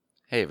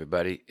Hey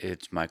everybody,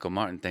 it's Michael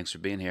Martin. Thanks for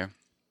being here.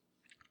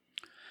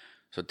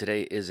 So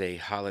today is a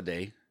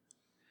holiday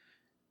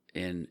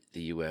in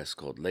the US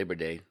called Labor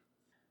Day.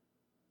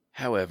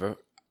 However,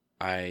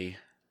 I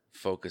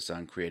focus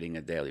on creating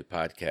a daily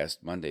podcast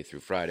Monday through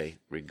Friday,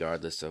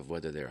 regardless of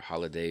whether they're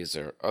holidays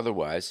or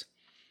otherwise.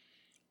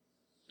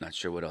 Not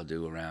sure what I'll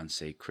do around,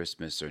 say,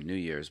 Christmas or New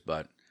Year's,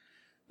 but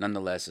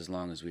nonetheless, as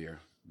long as we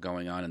are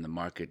going on and the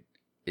market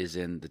is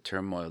in the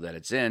turmoil that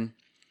it's in,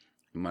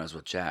 we might as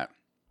well chat.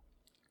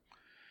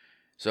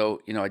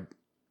 So,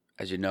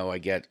 as you know, I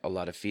get a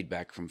lot of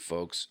feedback from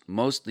folks,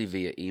 mostly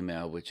via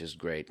email, which is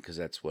great because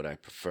that's what I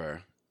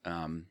prefer.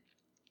 And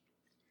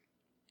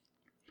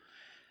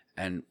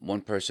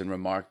one person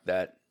remarked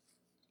that,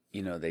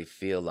 they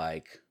feel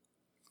like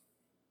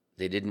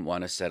they didn't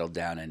want to settle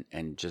down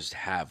and just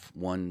have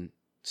one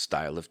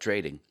style of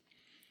trading.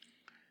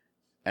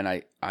 And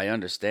I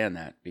understand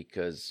that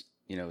because,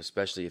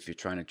 especially if you're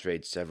trying to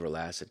trade several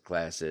asset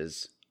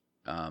classes,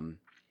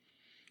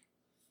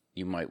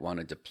 you might want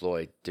to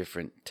deploy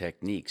different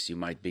techniques. You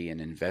might be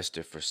an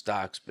investor for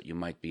stocks, but you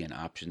might be an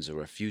options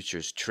or a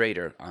futures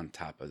trader on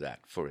top of that,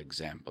 for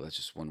example. That's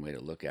just one way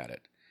to look at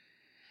it.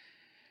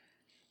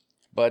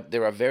 But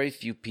there are very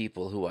few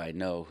people who I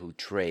know who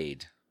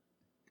trade,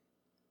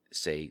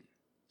 say,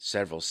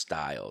 several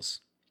styles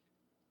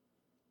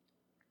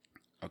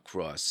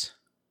across,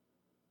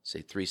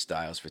 say, three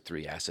styles for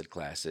three asset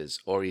classes,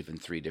 or even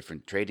three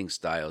different trading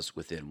styles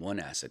within one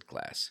asset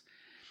class.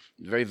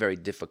 Very, very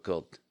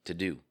difficult to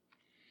do.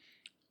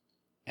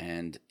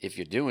 And if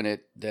you're doing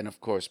it, then of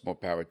course, more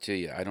power to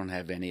you. I don't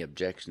have any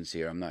objections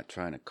here. I'm not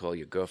trying to call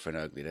your girlfriend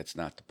ugly. That's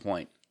not the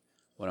point.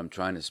 What I'm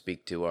trying to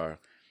speak to are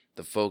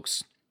the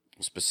folks,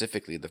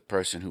 specifically the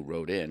person who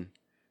wrote in,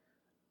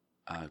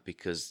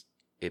 because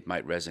it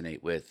might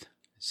resonate with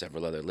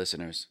several other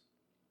listeners.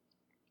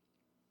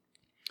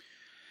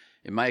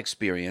 In my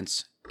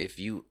experience, if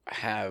you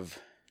have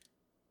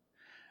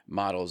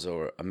models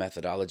or a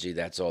methodology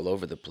that's all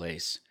over the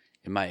place,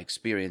 in my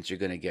experience, you're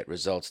going to get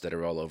results that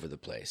are all over the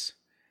place.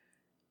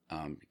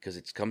 Because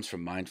it comes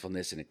from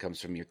mindfulness and it comes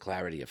from your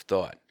clarity of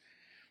thought.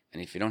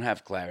 And if you don't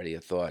have clarity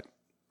of thought,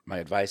 my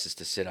advice is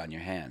to sit on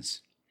your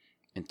hands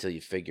until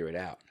you figure it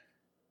out.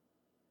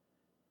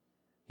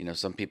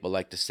 Some people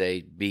like to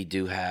say be,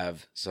 do,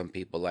 have. Some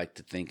people like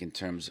to think in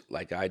terms,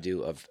 like I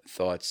do, of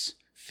thoughts,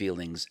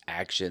 feelings,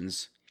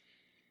 actions.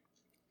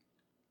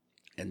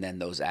 And then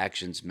those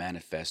actions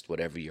manifest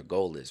whatever your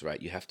goal is,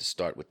 right? You have to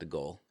start with the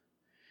goal.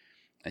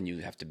 And you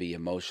have to be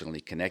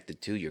emotionally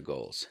connected to your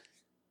goals.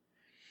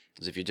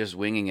 Because if you're just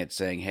winging it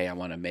saying, hey, I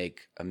want to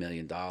make $1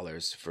 million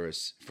for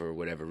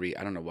whatever reason,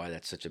 I don't know why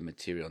that's such a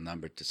material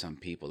number to some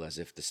people, as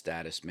if the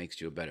status makes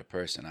you a better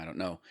person. I don't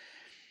know.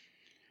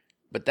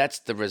 But that's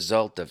the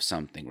result of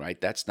something, right?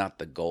 That's not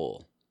the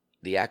goal.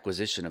 The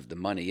acquisition of the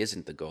money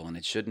isn't the goal, and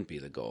it shouldn't be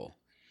the goal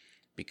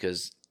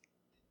because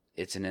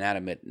it's an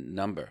inanimate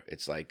number.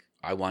 It's like,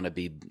 I want to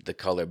be the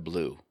color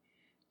blue.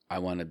 I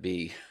want to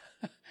be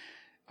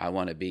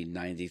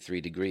 93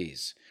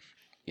 degrees.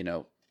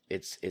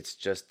 It's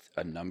just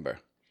a number.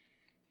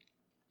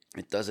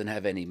 It doesn't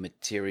have any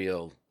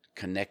material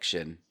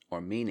connection or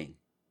meaning.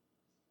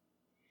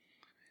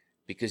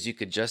 Because you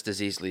could just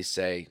as easily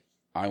say,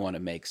 I want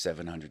to make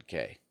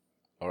 $700K,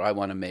 or I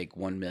want to make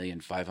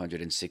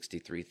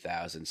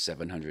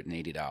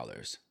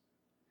 $1,563,780.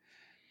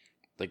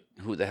 Like,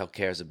 who the hell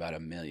cares about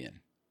 $1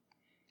 million,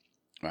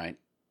 right?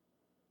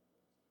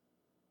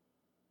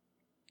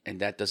 And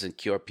that doesn't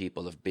cure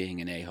people of being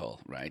an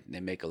a-hole, right?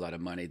 They make a lot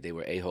of money. They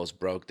were a-holes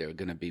broke. They're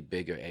going to be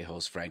bigger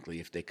a-holes, frankly,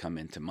 if they come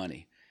into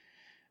money.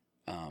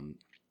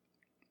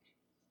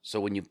 So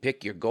when you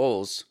pick your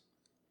goals,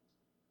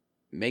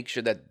 make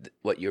sure that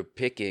what you're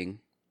picking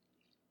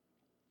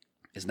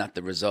is not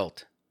the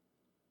result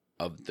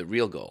of the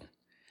real goal,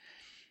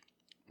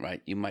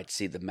 right? You might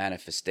see the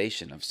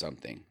manifestation of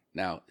something.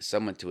 Now,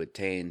 someone to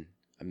attain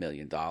 $1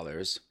 million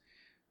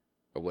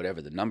or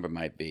whatever the number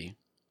might be,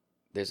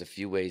 there's a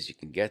few ways you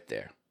can get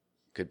there.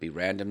 Could be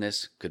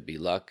randomness, could be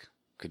luck,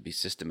 could be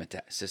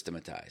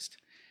systematized.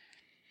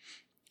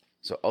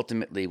 So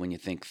ultimately, when you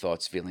think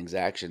thoughts, feelings,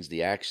 actions,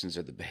 the actions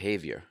are the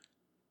behavior.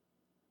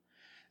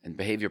 And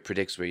behavior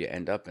predicts where you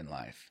end up in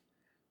life.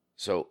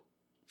 So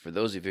for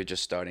those of you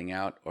just starting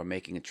out or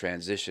making a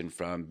transition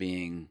from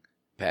being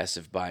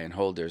passive buy and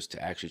holders to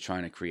actually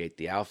trying to create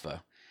the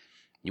alpha,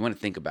 you want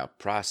to think about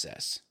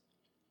process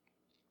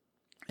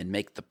and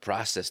make the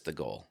process the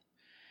goal.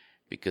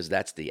 Because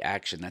that's the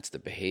action, that's the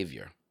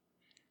behavior.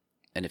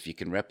 And if you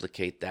can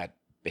replicate that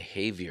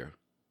behavior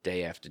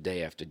day after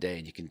day after day,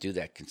 and you can do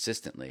that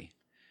consistently,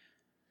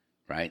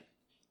 right,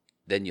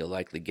 then you'll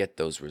likely get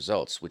those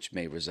results, which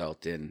may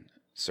result in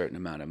a certain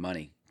amount of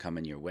money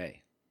coming your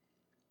way.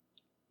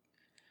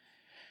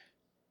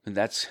 And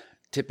that's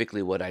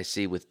typically what I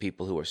see with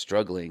people who are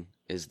struggling,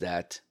 is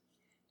that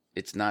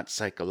it's not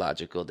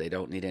psychological. They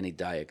don't need any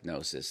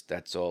diagnosis.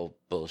 That's all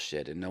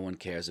bullshit, and no one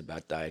cares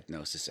about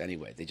diagnosis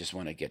anyway. They just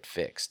want to get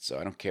fixed. So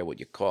I don't care what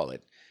you call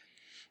it.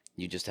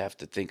 You just have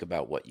to think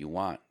about what you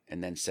want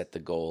and then set the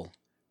goal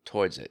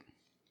towards it.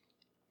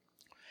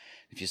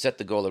 If you set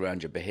the goal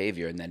around your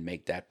behavior and then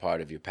make that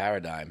part of your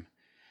paradigm,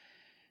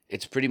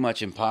 it's pretty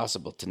much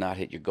impossible to not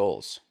hit your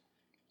goals.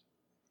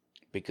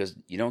 Because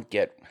you don't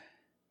get,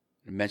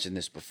 I mentioned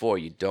this before,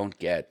 you don't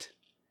get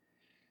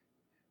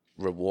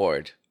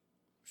reward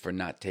for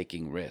not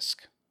taking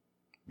risk.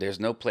 There's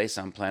no place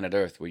on planet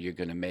Earth where you're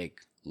going to make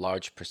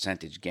large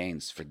percentage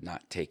gains for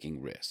not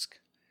taking risk.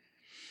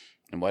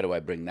 And why do I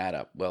bring that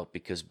up? Well,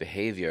 because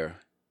behavior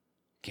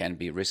can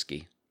be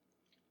risky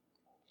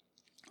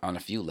on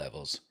a few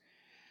levels.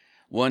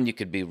 One, you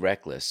could be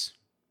reckless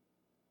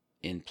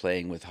in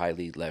playing with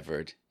highly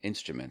levered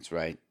instruments,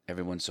 right?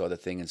 Everyone saw the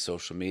thing in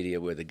social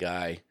media where the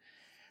guy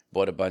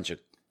bought a bunch of,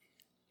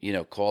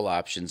 call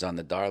options on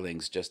the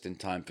darlings just in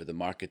time for the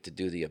market to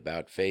do the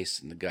about face,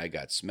 and the guy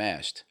got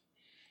smashed.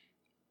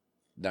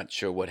 Not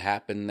sure what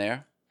happened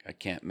there. I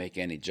can't make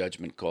any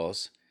judgment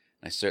calls.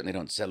 I certainly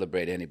don't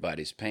celebrate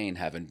anybody's pain,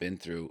 having been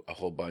through a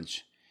whole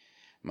bunch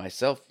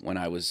myself when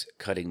I was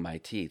cutting my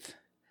teeth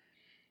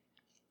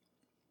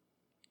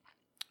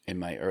in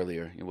my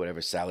earlier,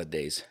 salad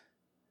days,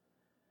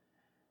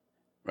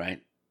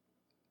 right?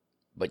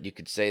 But you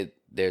could say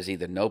there's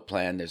either no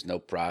plan, there's no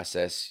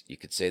process. You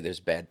could say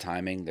there's bad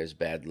timing, there's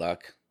bad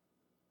luck.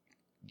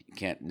 You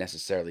can't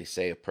necessarily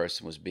say a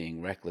person was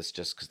being reckless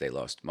just because they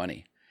lost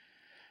money.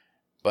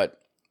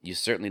 But you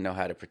certainly know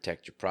how to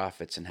protect your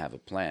profits and have a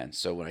plan.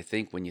 So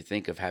when you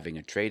think of having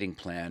a trading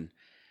plan,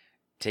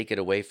 take it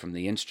away from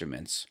the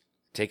instruments,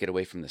 take it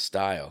away from the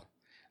style,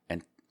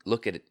 and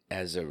look at it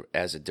as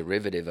a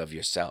derivative of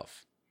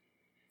yourself.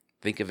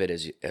 Think of it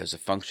as a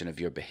function of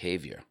your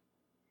behavior.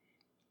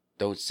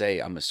 Don't say,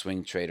 I'm a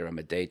swing trader, I'm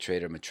a day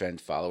trader, I'm a trend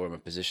follower, I'm a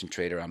position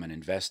trader, I'm an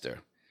investor.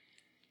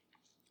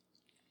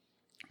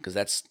 Because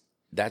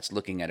that's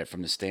looking at it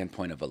from the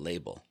standpoint of a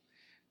label.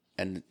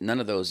 And none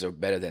of those are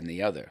better than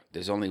the other.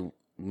 There's only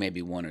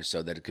maybe one or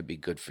so that it could be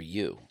good for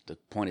you. The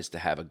point is to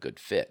have a good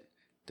fit.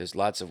 There's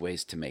lots of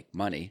ways to make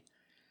money.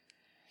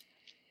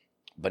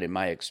 But in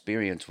my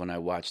experience, when I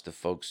watch the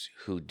folks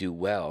who do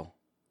well,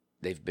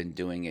 they've been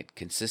doing it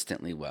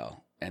consistently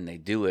well. And they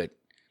do it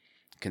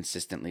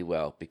consistently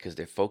well because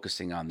they're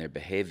focusing on their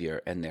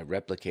behavior and they're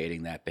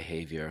replicating that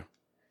behavior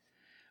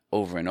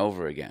over and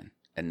over again.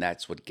 And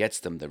that's what gets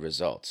them the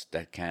results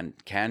that can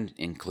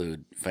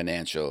include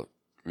financial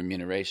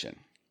remuneration.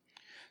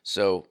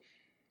 So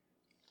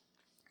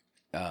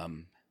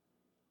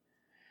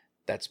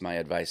that's my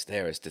advice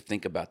there, is to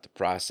think about the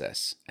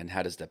process and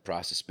how does that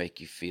process make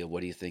you feel?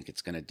 What do you think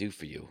it's going to do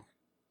for you?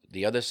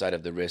 The other side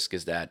of the risk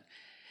is that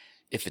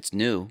if it's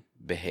new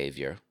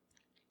behavior,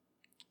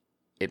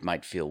 it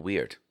might feel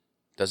weird.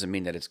 Doesn't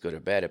mean that it's good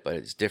or bad, but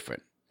it's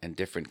different. And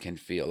different can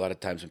feel, a lot of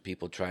times when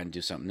people try and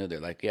do something new,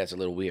 they're like, yeah, it's a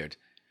little weird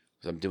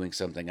because I'm doing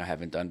something I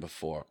haven't done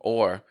before.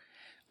 Or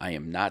I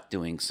am not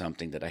doing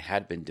something that I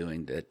had been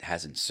doing that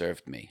hasn't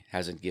served me,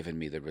 hasn't given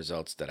me the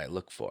results that I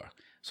look for.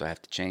 So I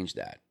have to change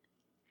that.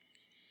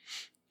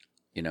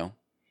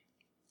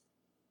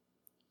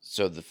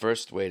 So the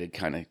first way to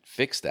kind of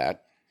fix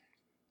that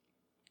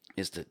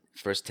is to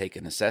first take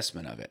an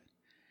assessment of it.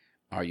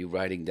 Are you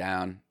writing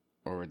down,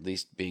 or at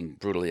least being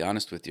brutally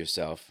honest with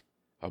yourself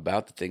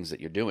about the things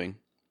that you're doing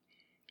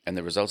and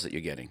the results that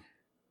you're getting?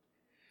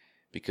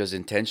 Because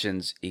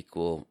intentions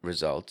equal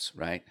results,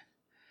 right?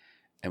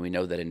 And we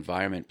know that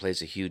environment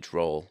plays a huge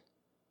role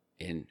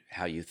in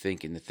how you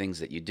think and the things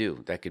that you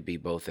do. That could be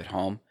both at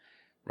home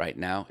right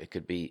now. It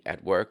could be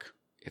at work,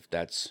 if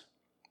that's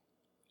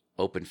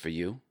open for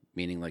you,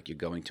 meaning like you're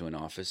going to an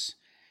office,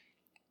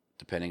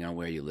 depending on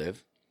where you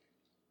live,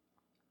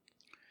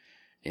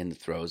 in the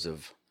throes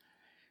of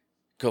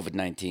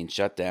COVID-19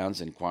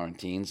 shutdowns and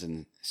quarantines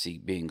and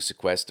being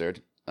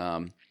sequestered.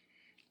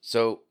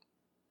 So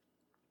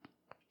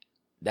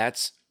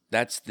that's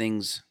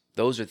things.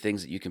 Those are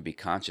things that you can be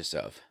conscious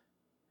of.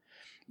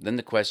 Then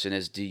the question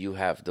is, do you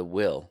have the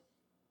will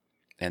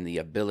and the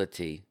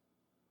ability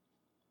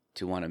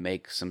to want to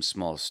make some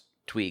small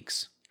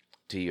tweaks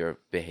to your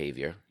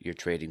behavior, your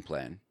trading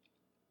plan,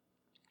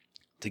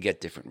 to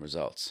get different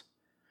results?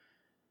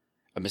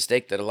 A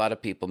mistake that a lot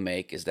of people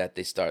make is that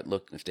they start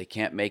if they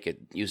can't make it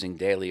using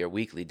daily or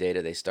weekly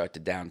data, they start to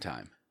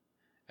downtime,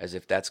 as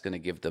if that's going to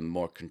give them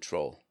more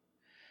control.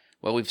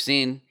 Well, we've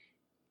seen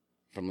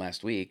from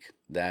last week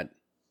that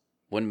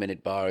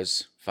 1-minute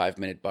bars,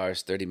 5-minute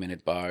bars,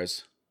 30-minute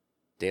bars,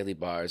 daily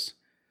bars,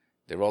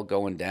 they're all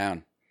going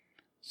down.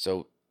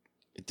 So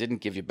it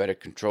didn't give you better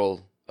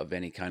control of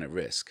any kind of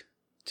risk.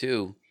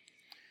 2,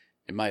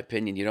 in my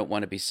opinion, you don't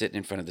want to be sitting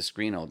in front of the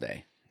screen all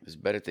day. There's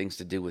better things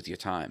to do with your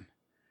time.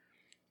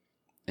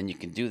 And you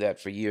can do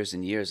that for years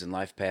and years, and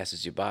life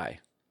passes you by.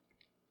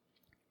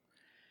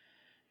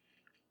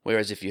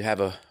 Whereas if you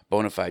have a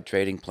bona fide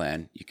trading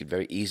plan, you could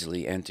very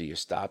easily enter your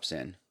stops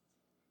in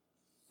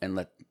and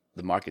let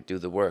the market do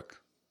the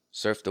work.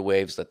 Surf the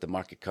waves, let the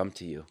market come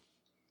to you.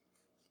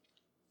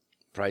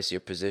 Price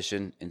your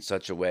position in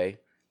such a way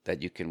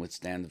that you can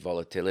withstand the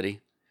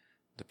volatility,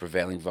 the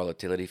prevailing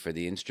volatility for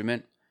the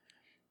instrument.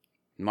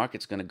 The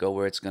market's going to go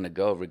where it's going to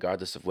go,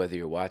 regardless of whether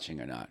you're watching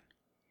or not.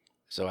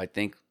 So I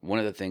think one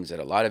of the things that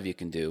a lot of you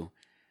can do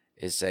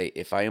is say,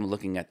 if I am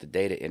looking at the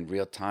data in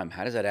real time,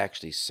 how does that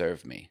actually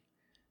serve me?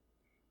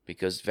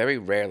 Because very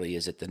rarely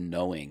is it the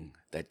knowing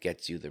that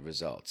gets you the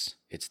results.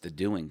 It's the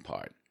doing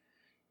part.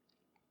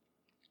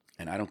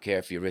 And I don't care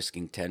if you're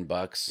risking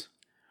 $10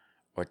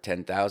 or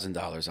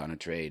 $10,000 on a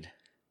trade.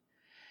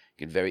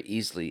 You can very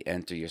easily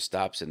enter your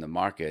stops in the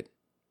market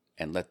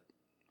and let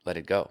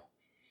it go.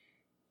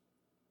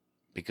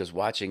 Because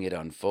watching it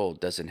unfold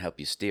doesn't help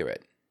you steer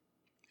it.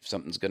 If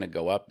something's going to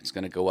go up, it's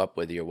going to go up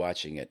whether you're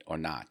watching it or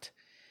not.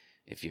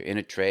 If you're in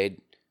a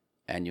trade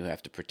and you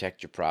have to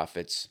protect your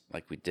profits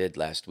like we did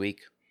last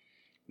week,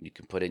 you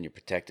can put in your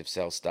protective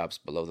sell stops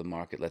below the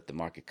market, let the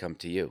market come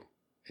to you.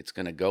 It's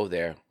going to go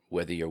there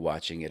whether you're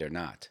watching it or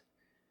not.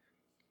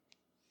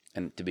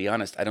 And to be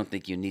honest, I don't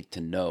think you need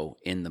to know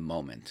in the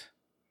moment.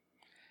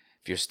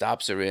 If your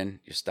stops are in,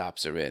 your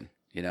stops are in.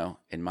 You know,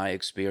 in my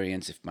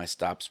experience, if my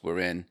stops were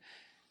in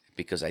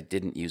because I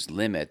didn't use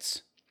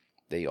limits,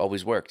 they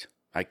always worked.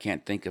 I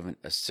can't think of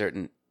a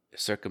certain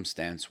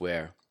circumstance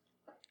where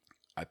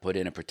I put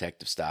in a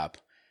protective stop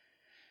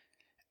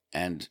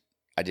and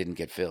I didn't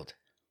get filled.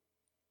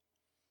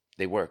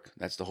 They work.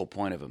 That's the whole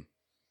point of them.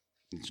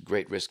 It's a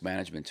great risk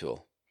management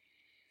tool.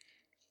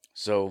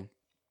 So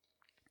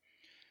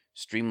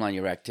streamline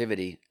your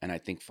activity, and I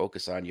think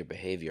focus on your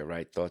behavior,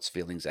 right? Thoughts,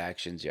 feelings,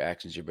 actions,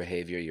 your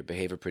behavior. Your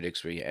behavior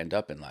predicts where you end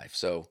up in life.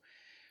 So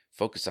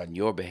focus on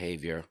your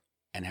behavior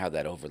and how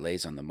that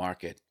overlays on the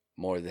market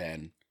more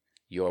than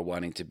you're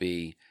wanting to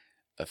be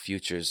a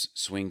futures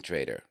swing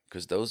trader,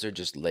 because those are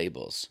just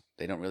labels.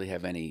 They don't really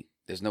have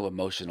there's no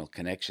emotional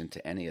connection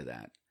to any of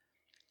that.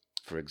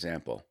 For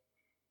example,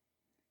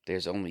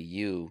 there's only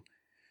you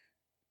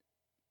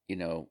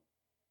know,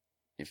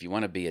 if you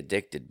want to be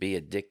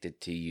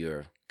addicted to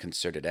your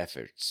concerted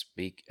efforts.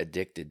 Be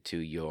addicted to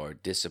your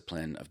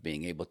discipline of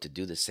being able to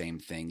do the same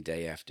thing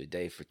day after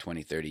day for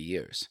 20, 30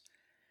 years.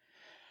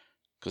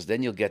 Because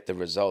then you'll get the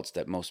results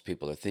that most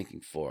people are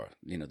thinking for.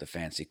 You know, the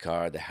fancy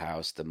car, the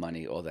house, the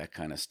money, all that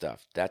kind of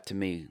stuff. That, to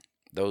me,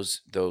 those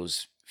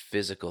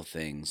physical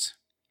things,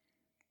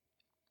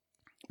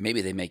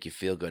 maybe they make you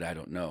feel good, I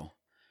don't know.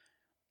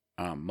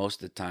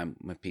 Most of the time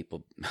when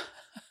people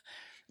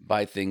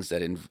buy things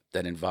that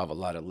involve a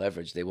lot of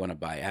leverage, they want to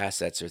buy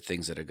assets or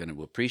things that are going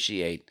to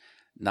appreciate,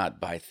 not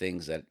buy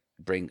things that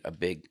bring a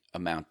big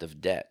amount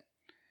of debt,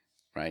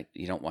 right?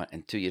 You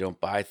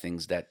don't buy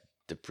things that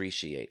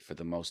depreciate for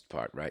the most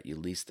part, right? You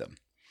lease them.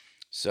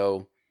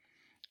 So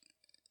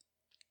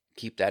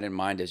keep that in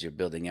mind as you're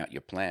building out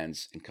your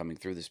plans and coming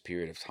through this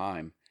period of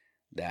time,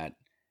 that,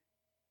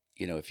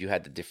 you know, if you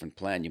had the different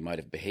plan, you might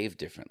have behaved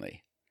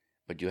differently.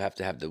 But you have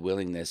to have the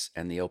willingness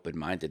and the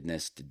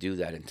open-mindedness to do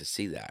that and to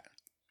see that.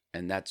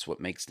 And that's what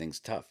makes things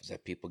tough, is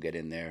that people get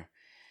in their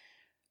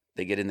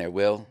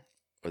will,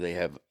 or they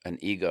have an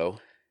ego.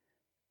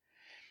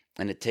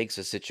 And it takes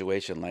a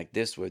situation like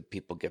this where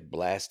people get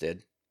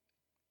blasted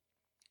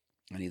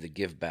and either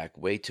give back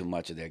way too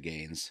much of their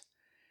gains,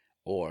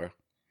 or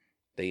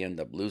they end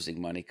up losing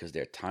money because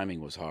their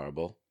timing was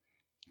horrible,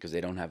 because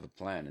they don't have a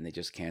plan and they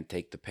just can't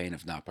take the pain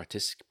of not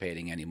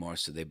participating anymore,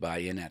 so they buy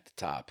in at the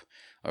top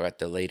or at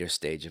the later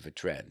stage of a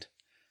trend.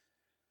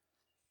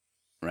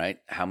 Right?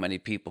 How many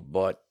people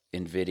bought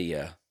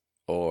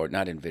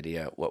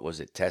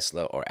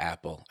Tesla, or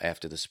Apple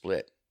after the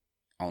split,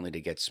 only to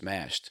get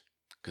smashed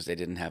because they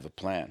didn't have a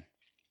plan?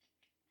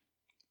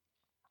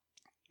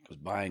 Because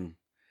buying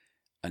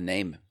a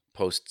name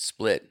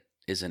post-split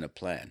isn't a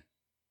plan.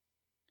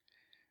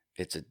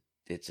 It's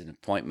an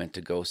appointment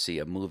to go see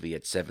a movie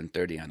at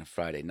 7:30 on a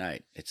Friday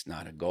night. It's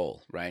not a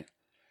goal, right?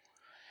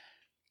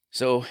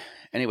 So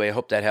anyway, I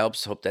hope that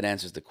helps. Hope that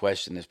answers the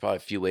question. There's probably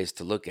a few ways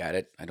to look at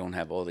it. I don't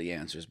have all the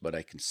answers, but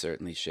I can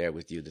certainly share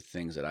with you the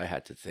things that I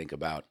had to think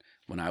about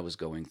when I was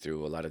going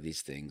through a lot of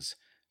these things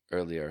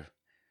earlier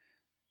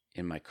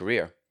in my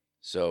career.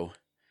 So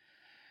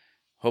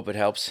hope it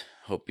helps.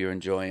 Hope you're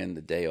enjoying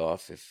the day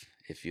off.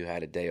 If you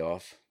had a day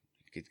off,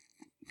 you could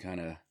kind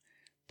of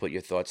put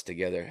your thoughts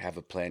together, have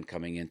a plan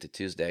coming into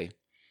Tuesday.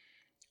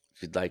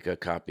 If you'd like a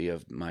copy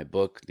of my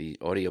book, the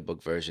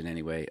audiobook version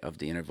anyway, of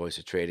The Inner Voice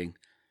of Trading,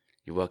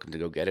 you're welcome to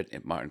go get it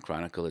at Martin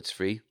Chronicle. It's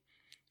free.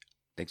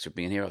 Thanks for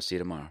being here. I'll see you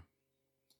tomorrow.